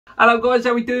Hello guys,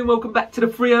 how we doing? Welcome back to the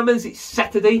Free Hammers. It's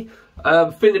Saturday.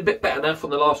 Feeling a bit better now from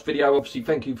the last video. Obviously,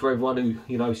 thank you for everyone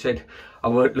who, said I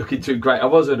weren't looking too great. I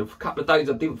wasn't. For a couple of days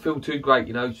I didn't feel too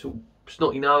great, sort of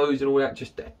snotty nose and all that.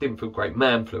 Just didn't feel great.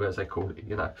 Man flu, as they call it,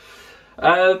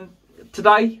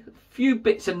 Today, a few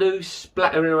bits of news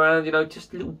splattering around,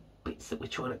 just little bits that we're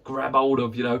trying to grab hold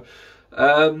of,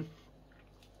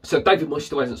 So David Moyes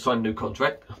still hasn't signed a new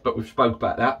contract, but we've spoke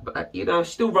about that. But,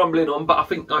 still rumbling on, but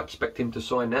I expect him to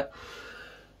sign that.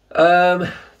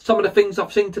 Some of the things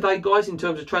I've seen today, guys, in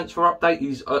terms of transfer update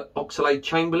is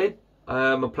Oxlade-Chamberlain,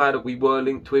 a player that we were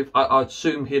linked with. I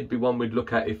assume he'd be one we'd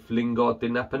look at if Lingard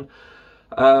didn't happen.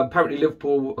 Apparently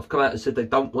Liverpool have come out and said they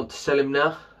don't want to sell him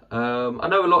now. I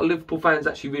know a lot of Liverpool fans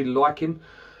actually really like him.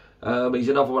 He's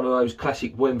another one of those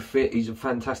classic when fit. He's a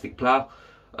fantastic player.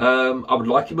 I would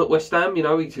like him at West Ham.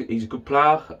 He's a good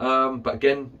player. But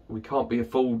again, we can't be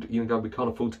afford. We can't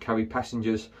afford to carry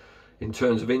passengers in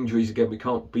terms of injuries. Again, we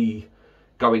can't be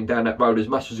going down that road. As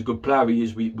much as a good player he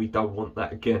is, we don't want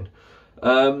that again.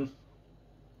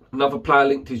 Another player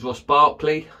linked is Ross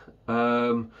Barkley.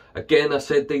 Again, I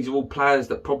said these are all players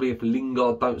that probably if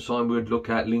Lingard don't sign, we would look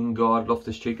at Lingard,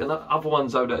 Loftus-Cheek, and other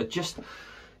ones though that are just,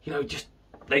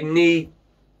 they need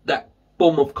that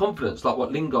bomb of confidence like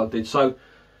what Lingard did. So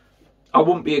I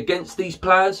wouldn't be against these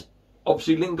players.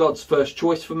 Obviously, Lingard's first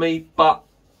choice for me, but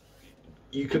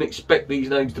you can expect these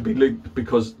names to be linked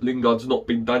because Lingard's not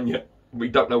been done yet. We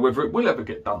don't know whether it will ever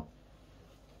get done.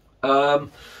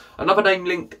 Another name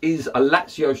linked is a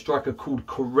Lazio striker called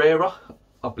Correa.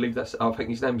 I think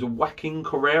his name's Joaquin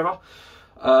Correa.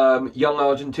 Young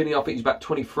Argentinian, I think he's about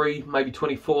 23, maybe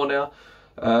 24 now.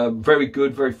 Very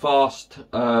good, very fast,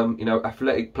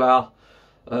 athletic player.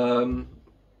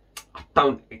 I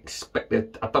don't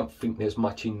think there's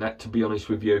much in that, to be honest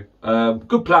with you.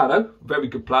 Good player though, very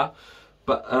good player.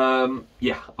 But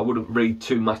yeah, I wouldn't read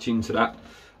too much into that.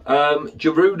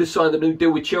 Giroud has signed a new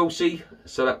deal with Chelsea,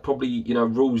 so that probably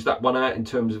rules that one out in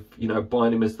terms of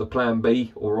buying him as the plan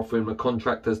B or offering him a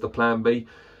contract as the plan B.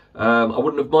 I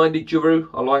wouldn't have minded Giroud.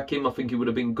 I like him. I think he would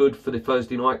have been good for the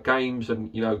Thursday night games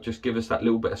and just give us that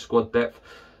little bit of squad depth.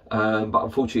 But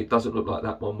unfortunately, it doesn't look like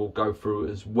that one will go through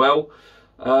as well.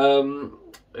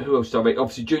 Who else?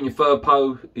 Obviously, Junior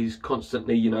Firpo is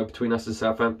constantly between us and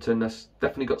Southampton. That's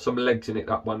definitely got some legs in it.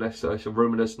 That one. That's a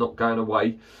rumour that's not going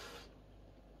away.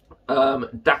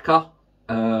 Daka,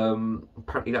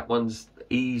 apparently that one's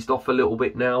eased off a little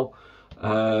bit now,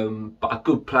 but a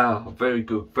good player, very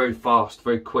good, very fast,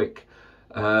 very quick,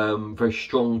 very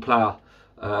strong player,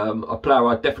 a player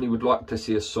I definitely would like to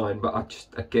see us sign, but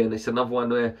again, it's another one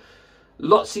where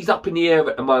lots is up in the air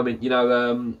at the moment.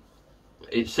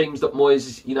 It seems that Moyes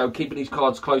is keeping his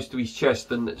cards close to his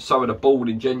chest, and so are the board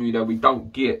in general. We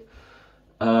don't get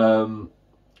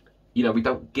we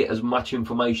don't get as much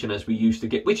information as we used to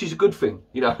get, which is a good thing.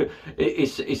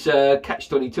 It's a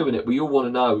catch-22 in it. We all want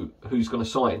to know who's going to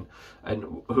sign and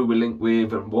who we're linked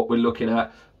with and what we're looking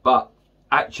at. But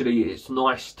actually, it's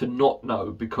nice to not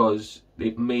know because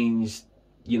it means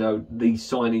these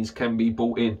signings can be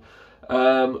bought in.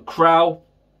 Krau,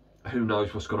 who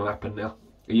knows what's going to happen now?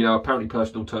 Apparently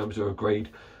personal terms are agreed,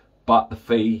 but the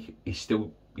fee is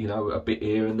still a bit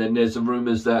here. And then there's the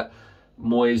rumours that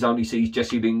Moyes only sees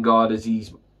Jesse Lingard as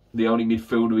he's the only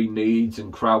midfielder he needs,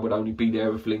 and Krau would only be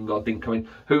there if Lingard didn't come in.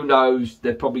 Who knows?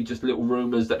 They're probably just little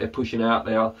rumours that they're pushing out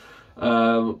there.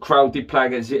 Krau did play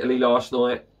against Italy last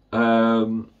night.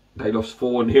 They lost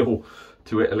 4-0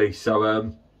 to Italy.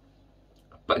 So,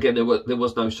 but again, there was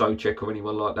no Souček or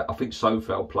anyone like that. I think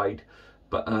Sofel played,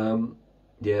 but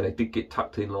yeah, they did get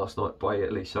tucked in last night by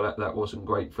Italy, so that wasn't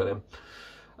great for them.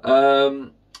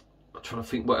 I'm trying to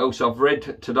think what else I've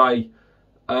read today.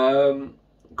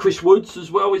 Chris Woods as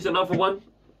well is another one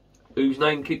whose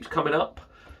name keeps coming up.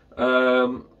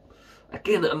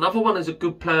 Again, another one is a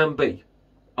good plan B.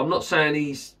 I'm not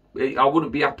saying I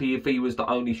wouldn't be happy if he was the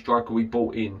only striker we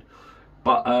bought in,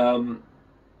 but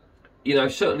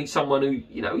certainly someone who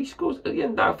he scores at the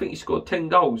end of the day. I think he scored 10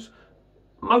 goals.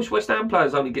 Most West Ham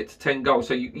players only get to 10 goals,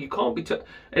 so you can't be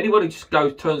anyone who just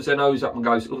turns their nose up and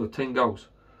goes, oh, 10 goals.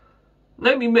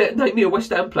 Name me a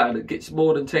West Ham player that gets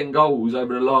more than 10 goals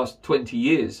over the last 20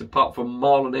 years, apart from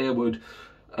Marlon Harewood,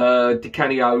 Di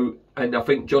Canio, and I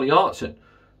think Johnny Hartson.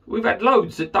 We've had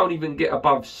loads that don't even get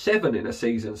above 7 in a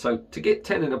season. So to get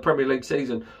 10 in a Premier League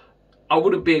season, I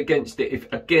wouldn't be against it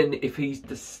if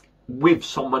he's with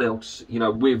someone else,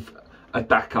 with a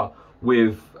Daka,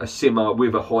 with a Simmer,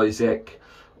 with a Hojsek,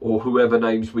 or whoever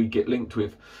names we get linked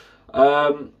with.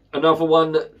 Another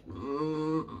one that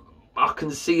I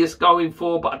can see us going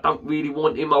for, but I don't really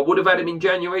want him. I would have had him in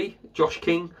January, Josh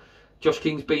King. Josh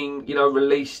King's been, you know,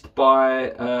 released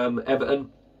by Everton.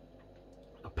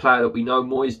 A player that we know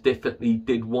Moyes definitely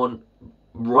did want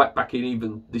right back in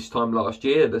even this time last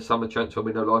year, the summer transfer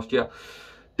window last year.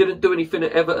 Didn't do anything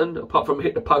at Everton apart from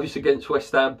hit the post against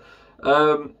West Ham.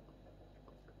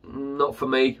 Not for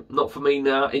me. Not for me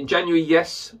now. In January,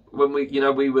 yes, when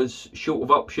we was short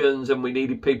of options and we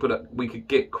needed people that we could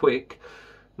get quick.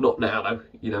 Not now though.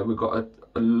 You know, we've got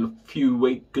a few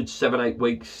weeks, good 7-8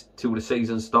 weeks till the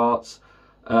season starts.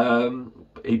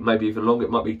 Maybe even longer.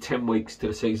 It might be 10 weeks till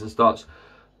the season starts.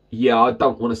 Yeah, I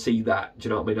don't want to see that. Do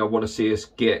you know what I mean? I want to see us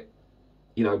get,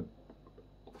 you know,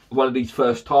 one of these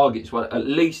first targets, at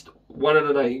least one of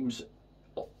the names,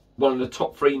 one of the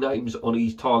top 3 names on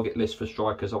his target list for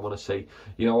strikers I want to see.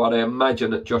 You know, I'd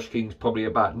imagine that Josh King's probably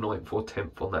about 9th or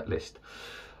 10th on that list.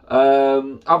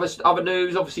 Other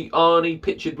news, obviously Arnie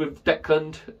pictured with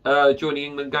Declan during the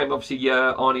England game. Obviously,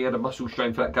 Arnie had a muscle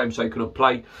strain for that game, so he couldn't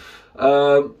play.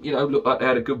 You know, looked like they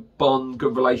had a good bond,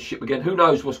 good relationship again. Who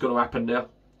knows what's going to happen now?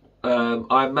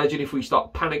 I imagine if we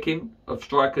start panicking of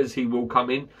strikers, he will come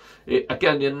in.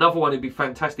 Again, another one would be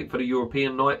fantastic for the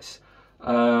European nights.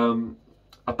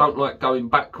 I don't like going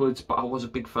backwards, but I was a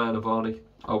big fan of Arnie.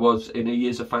 I was, and he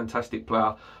is a fantastic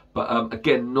player. But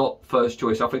again, not first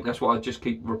choice. I think that's why I just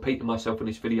keep repeating myself in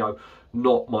this video.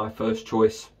 Not my first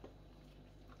choice.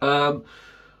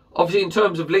 Obviously, in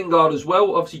terms of Lingard as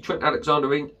well, obviously Trent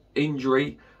Alexander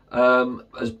injury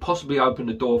has possibly opened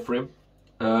the door for him.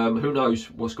 Who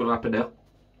knows what's going to happen now?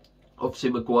 Obviously,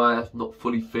 Maguire not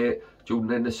fully fit. Jordan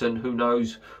Henderson, who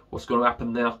knows what's going to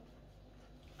happen now?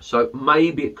 So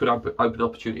maybe it could open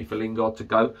opportunity for Lingard to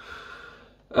go.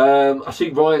 I see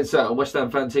Ryan said on West Ham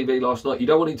Fan TV last night, you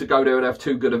don't want him to go there and have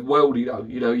too good a worldie though.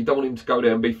 You know, you don't want him to go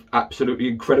there and be absolutely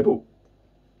incredible,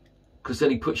 because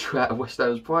then he puts you out of West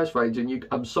Ham's price range. And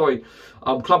I'm sorry,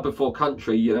 I'm club before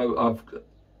country. You know,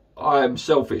 I am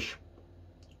selfish.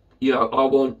 You know, I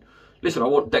want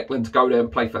Declan to go there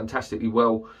and play fantastically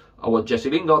well. I want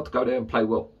Jesse Lingard to go there and play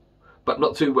well, but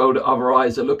not too well that other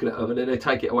eyes are looking at them and then they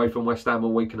take it away from West Ham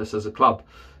and weaken us as a club.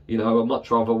 You know, I'd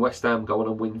much rather West Ham go on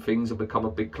and win things and become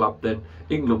a big club than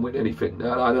England win anything.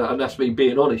 And that's me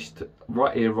being honest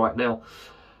right here, right now.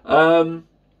 There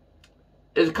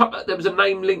was a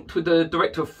name linked with the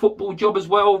director of football job as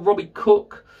well, Robbie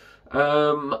Cook.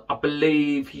 I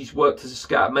believe he's worked as a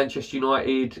scout at Manchester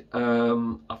United.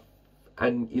 And,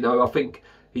 you know, I think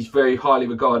he's very highly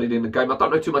regarded in the game. I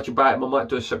don't know too much about him. I might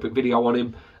do a separate video on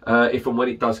him if and when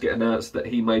it does get announced that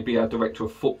he may be our director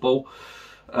of football.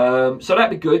 So that'd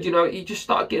be good. You know, you just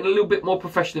start getting a little bit more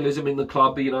professionalism in the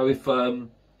club. You know, if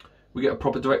we get a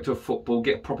proper director of football,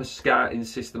 get a proper scouting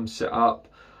system set up.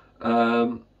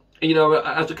 You know,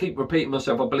 as I keep repeating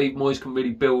myself, I believe Moyes can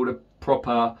really build a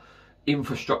proper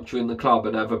infrastructure in the club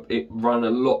and have it run a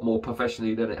lot more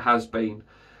professionally than it has been.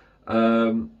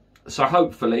 So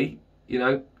hopefully, you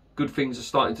know, good things are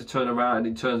starting to turn around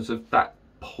in terms of that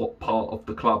part of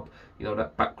the club, you know,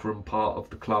 that backroom part of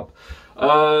the club.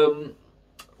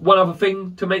 One other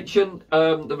thing to mention,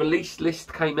 the release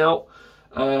list came out.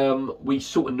 We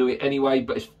sort of knew it anyway,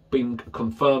 but it's been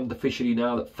confirmed officially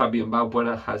now that Fabian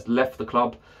Balbuena has left the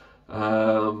club.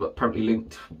 Apparently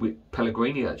linked with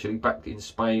Pellegrini actually back in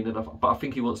Spain, but I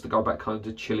think he wants to go back home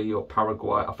to Chile or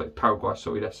Paraguay. I think Paraguay,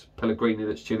 sorry, that's Pellegrini,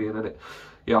 that's Chilean, isn't it?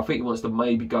 Yeah, I think he wants to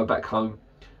maybe go back home.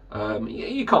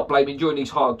 You can't blame him during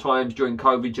these hard times during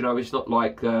COVID. You know, it's not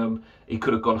like he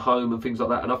could have gone home and things like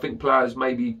that. And I think players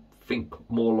maybe think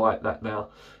more like that now.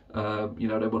 You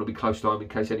know, they want to be close to home in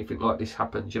case anything like this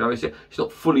happens. You know, it's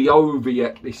not fully over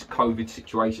yet, this COVID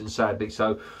situation, sadly.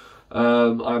 So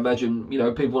I imagine, you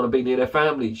know, people want to be near their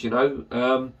families, you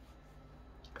know.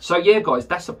 So yeah, guys,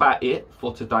 that's about it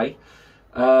for today.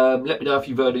 Let me know if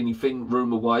you've heard anything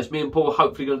rumour-wise. Me and Paul are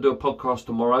hopefully going to do a podcast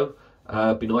tomorrow.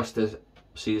 Be nice to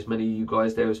see as many of you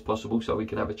guys there as possible so we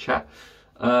can have a chat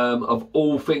of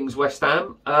all things West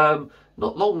Ham.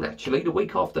 Not long, actually. The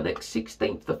week after next,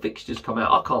 16th, the fixtures come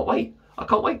out. I can't wait. I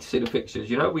can't wait to see the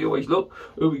fixtures. You know, we always look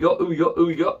who we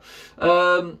got.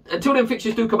 Until then,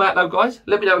 fixtures do come out, though, guys.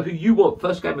 Let me know who you want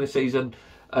first game of the season.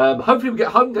 Hopefully, we get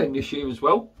a home game this year as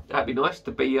well. That'd be nice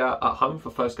to be at home for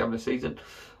first game of the season.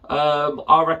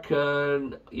 I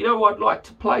reckon, you know what I'd like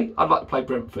to play? I'd like to play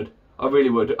Brentford. I really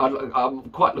would. I'm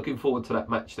quite looking forward to that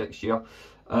match next year.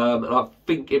 And I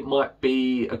think it might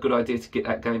be a good idea to get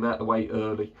that game out of the way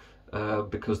early.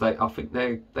 Because I think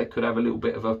they could have a little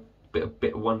bit of a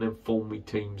bit of one of them formy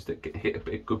teams that get hit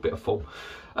a good bit of form.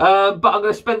 But I'm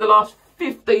going to spend the last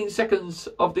 15 seconds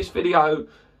of this video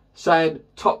saying,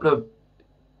 Tottenham,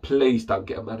 please don't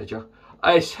get a manager.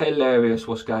 It's hilarious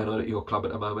what's going on at your club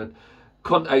at the moment.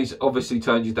 Conte's obviously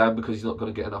turned you down because he's not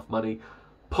going to get enough money.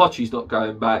 Poch's not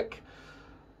going back.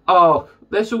 Oh,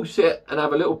 let's all sit and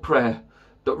have a little prayer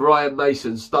that Ryan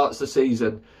Mason starts the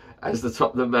season as the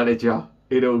Tottenham manager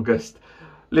in August.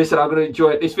 Listen, I'm going to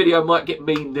enjoy it. This video might get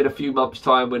memed in a few months'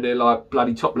 time when they're like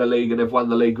bloody top of the league and they've won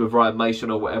the league with Ryan Mason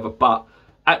or whatever. But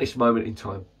at this moment in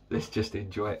time, let's just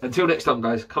enjoy it. Until next time,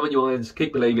 guys, come on your irons,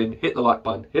 keep believing, hit the like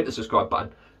button, hit the subscribe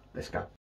button. Let's go.